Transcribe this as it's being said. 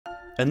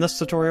In this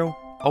tutorial,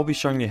 I'll be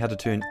showing you how to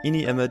turn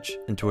any image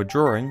into a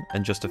drawing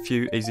in just a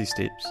few easy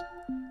steps.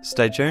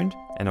 Stay tuned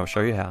and I'll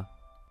show you how.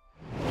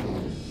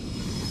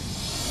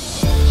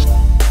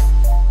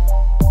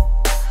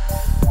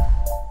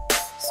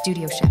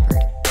 Studio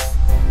Shepherd.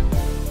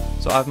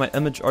 So I have my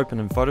image open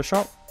in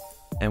Photoshop,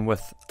 and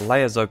with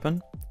layers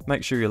open,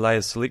 make sure your layer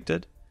is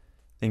selected,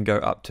 then go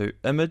up to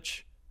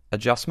Image,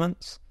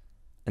 Adjustments,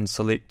 and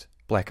select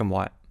Black and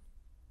White.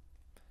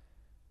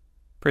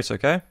 Press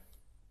OK.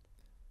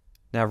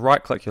 Now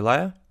right click your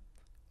layer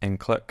and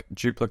click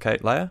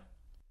Duplicate Layer,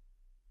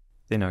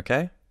 then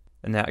OK.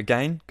 And now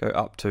again go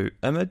up to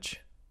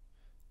Image,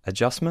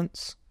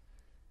 Adjustments,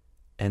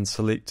 and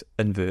select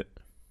Invert.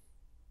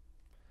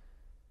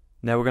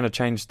 Now we're going to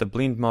change the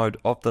blend mode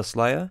of this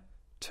layer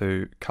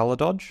to Color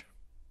Dodge.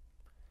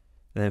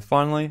 And then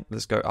finally,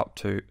 let's go up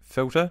to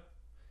Filter,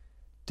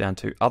 down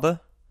to Other,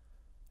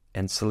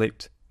 and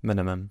select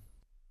Minimum.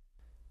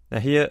 Now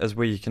here is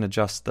where you can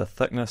adjust the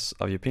thickness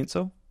of your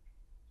pencil.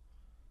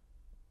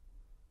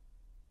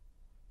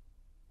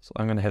 So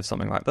I'm going to have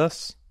something like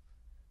this,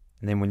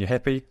 and then when you're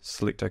happy,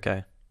 select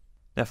OK.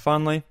 Now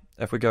finally,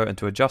 if we go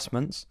into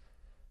Adjustments,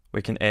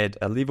 we can add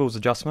a Levels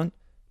adjustment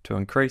to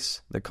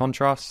increase the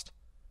contrast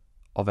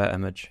of our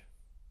image.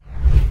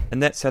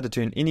 And that's how to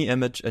turn any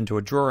image into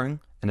a drawing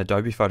in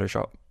Adobe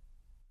Photoshop.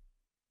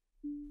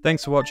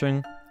 Thanks for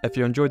watching. If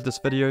you enjoyed this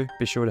video,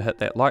 be sure to hit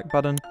that like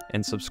button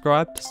and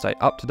subscribe to stay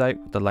up to date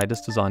with the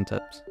latest design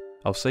tips.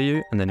 I'll see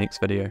you in the next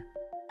video.